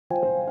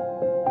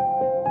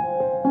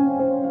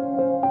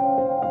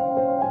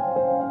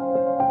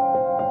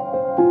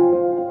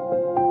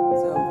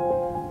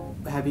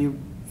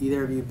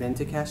either of you been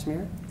to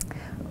Kashmir?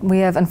 We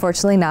have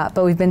unfortunately not,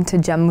 but we've been to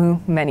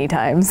Jammu many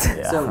times.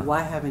 Yeah. So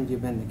why haven't you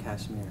been to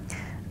Kashmir?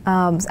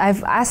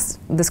 I've asked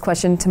this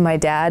question to my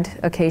dad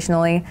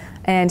occasionally,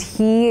 and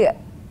he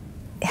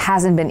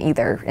hasn't been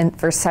either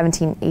for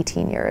 17,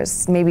 18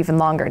 years, maybe even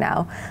longer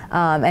now.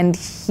 And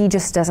he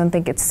just doesn't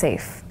think it's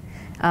safe.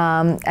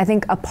 I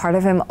think a part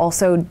of him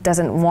also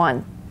doesn't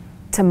want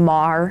to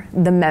mar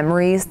the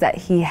memories that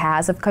he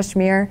has of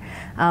Kashmir,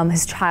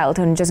 his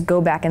childhood, and just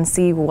go back and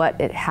see what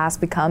it has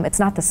become. It's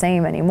not the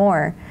same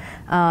anymore.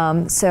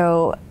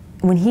 So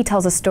when he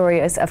tells the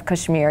stories of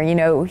Kashmir, you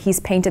know, he's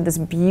painted this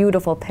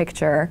beautiful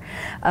picture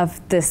of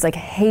this like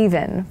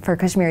haven for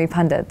Kashmiri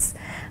Pandits.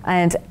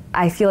 And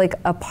I feel like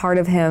a part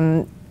of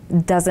him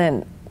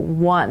doesn't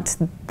want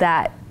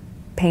that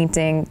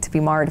painting to be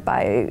marred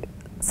by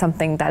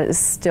something that is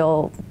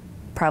still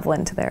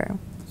prevalent there.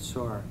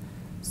 Sure.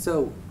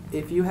 So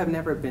if you have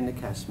never been to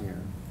Kashmir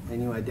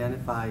and you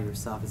identify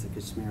yourself as a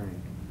Kashmiri,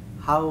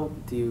 how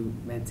do you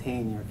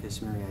maintain your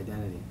Kashmiri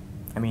identity?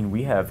 I mean,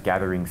 we have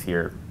gatherings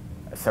here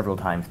several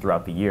times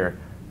throughout the year.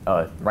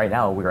 Right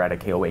now, we're at a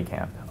KOA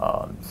camp.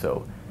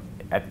 So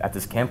at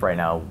this camp right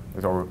now,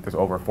 there's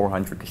over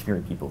 400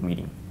 Kashmiri people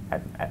meeting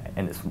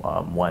in this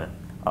one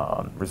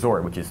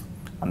resort, which is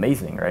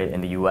amazing, right? In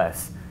the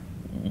U.S.,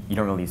 you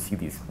don't really see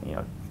these, you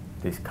know,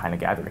 these kind of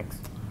gatherings.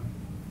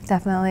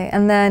 Definitely.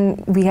 And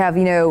then we have,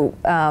 you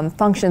know,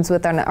 functions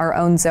within our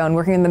own zone,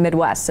 working in the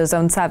Midwest, so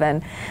Zone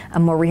 7,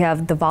 where we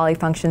have Diwali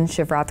functions,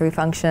 Shivratri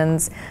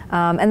functions,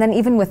 and then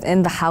even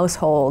within the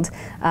household,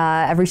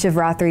 every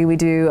Shivratri we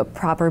do a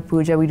proper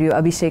puja, we do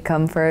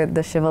Abhishekam for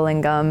the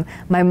Shivalingam.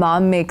 My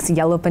mom makes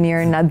yellow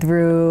paneer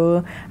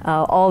nadru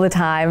all the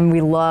time. We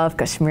love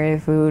Kashmiri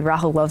food.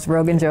 Rahul loves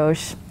Rogan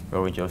Josh.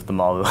 Rogan Josh, the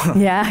malu.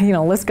 Yeah, you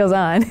know, list goes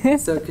on.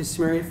 So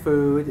Kashmiri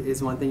food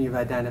is one thing you've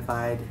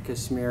identified.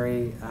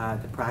 Kashmiri,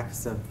 the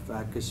practice of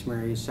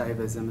Kashmiri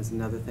Shaivism is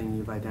another thing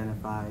you've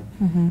identified.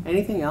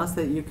 Anything else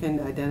that you can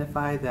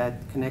identify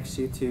that connects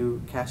you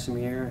to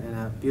Kashmir and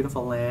a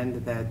beautiful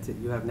land that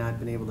you have not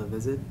been able to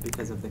visit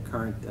because of the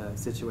current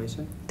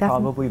situation?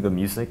 Definitely. Probably the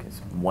music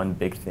is one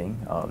big thing.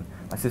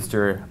 My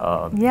sister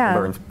Yeah.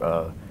 learns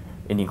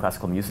Indian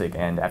classical music,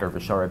 and at her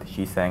Visharad,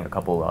 she sang a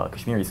couple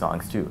Kashmiri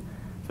songs too.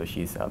 So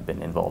she's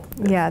been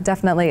involved. Yeah,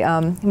 definitely.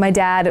 My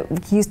dad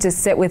used to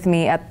sit with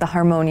me at the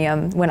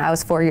harmonium when I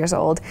was 4 years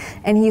old,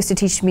 and he used to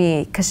teach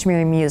me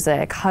Kashmiri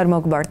music,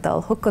 Harmok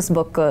Bartal, Hukus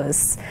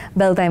Bukus,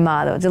 Beltai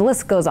Mado, the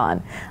list goes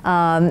on.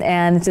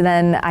 And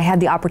then I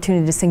had the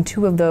opportunity to sing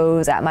 2 of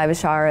those at my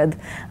Visharad.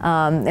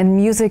 And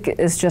music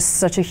is just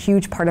such a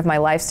huge part of my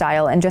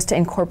lifestyle, and just to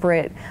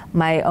incorporate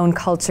my own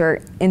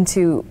culture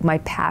into my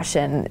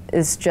passion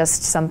is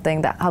just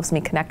something that helps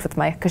me connect with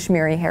my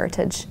Kashmiri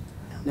heritage.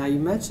 Now you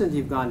mentioned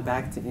you've gone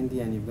back to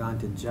India and you've gone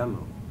to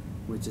Jammu,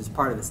 which is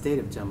part of the state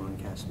of Jammu and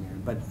Kashmir,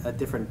 but a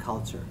different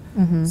culture.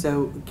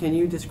 So can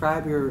you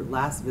describe your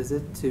last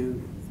visit to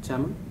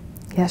Jammu?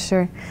 Yeah,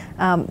 sure.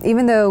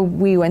 Even though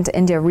we went to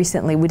India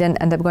recently, we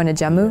didn't end up going to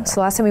Jammu. Yeah. So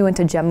last time we went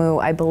to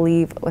Jammu, I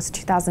believe, was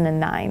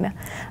 2009.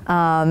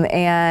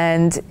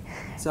 And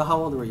So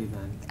how old were you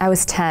then? I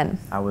was 10.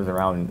 I was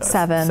around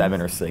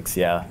 7 or 6,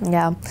 yeah.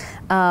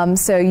 Yeah.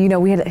 So, you know,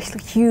 we had a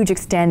huge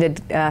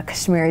extended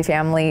Kashmiri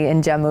family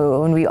in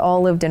Jammu, and we all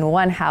lived in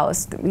one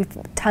house. We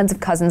have tons of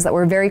cousins that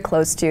we're very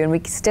close to, and we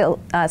still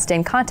stay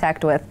in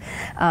contact with.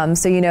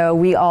 So, you know,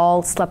 we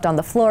all slept on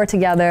the floor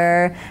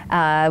together.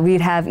 We'd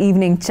have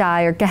evening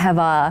chai or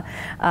kahwa.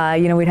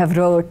 You know, we'd have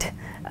rot.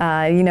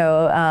 You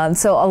know,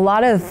 so a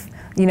lot of,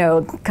 you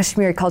know,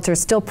 Kashmiri culture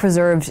is still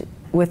preserved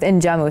within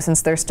Jammu,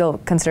 since they're still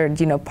considered,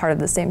 you know, part of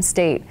the same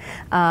state.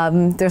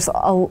 There's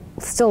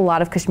still a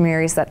lot of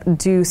Kashmiris that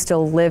do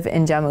still live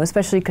in Jammu,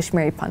 especially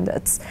Kashmiri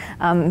Pandits.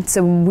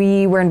 So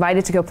we were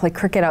invited to go play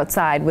cricket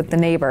outside with the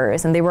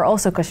neighbors, and they were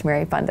also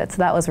Kashmiri Pandits. So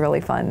that was really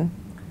fun.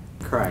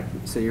 Correct.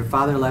 So your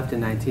father left in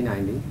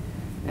 1990,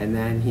 and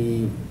then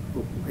he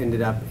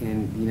ended up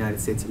in the United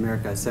States of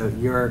America. So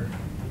you're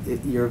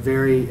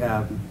very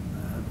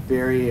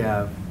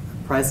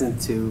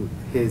present to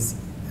his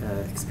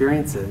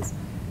experiences.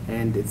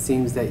 And it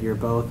seems that you're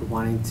both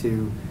wanting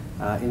to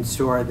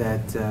ensure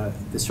that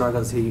the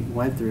struggles he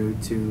went through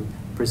to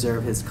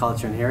preserve his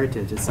culture and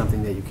heritage is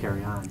something that you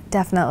carry on.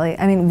 Definitely.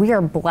 I mean, we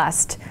are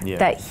blessed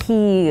that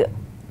he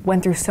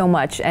went through so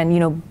much and, you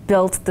know,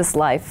 built this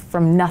life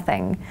from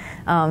nothing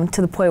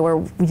to the point where,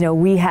 you know,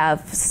 we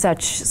have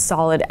such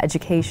solid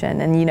education,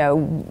 and, you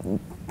know,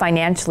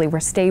 financially we're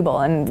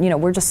stable, and, you know,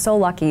 we're just so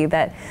lucky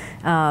that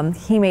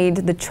he made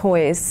the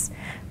choice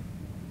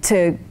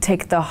to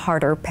take the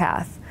harder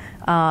path.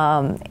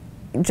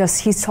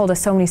 He's told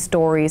us so many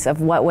stories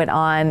of what went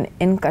on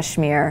in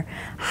Kashmir,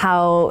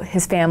 how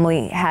his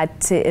family had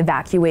to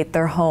evacuate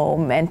their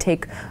home and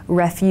take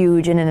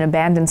refuge in an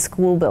abandoned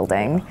school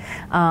building.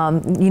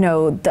 You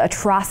know, the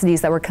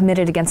atrocities that were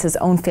committed against his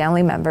own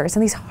family members,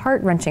 and these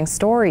heart-wrenching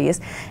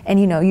stories. And,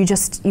 you know, you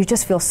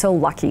just feel so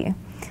lucky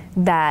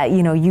that,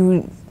 you know,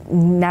 you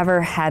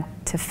never had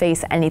to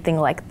face anything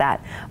like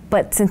that.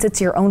 But since it's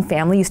your own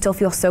family, you still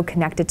feel so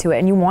connected to it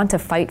and you want to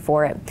fight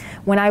for it.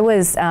 When I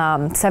was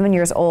 7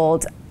 years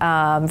old,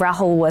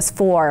 Rahul was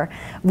 4,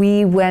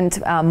 we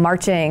went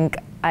marching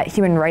at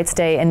Human Rights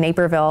Day in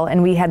Naperville,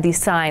 and we had these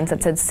signs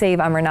that said, "Save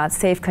Amarnath,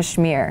 save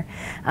Kashmir."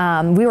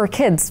 We were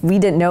kids, we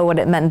didn't know what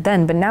it meant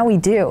then, but now we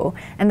do.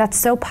 And that's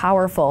so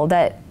powerful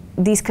that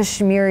these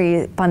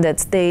Kashmiri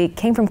Pandits, they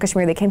came from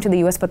Kashmir, they came to the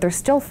US, but they're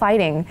still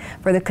fighting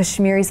for the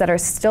Kashmiris that are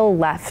still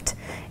left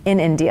in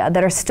India,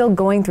 that are still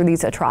going through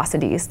these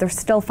atrocities. They're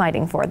still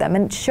fighting for them.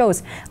 And it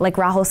shows, like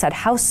Rahul said,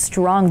 how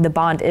strong the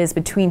bond is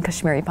between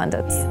Kashmiri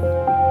Pandits.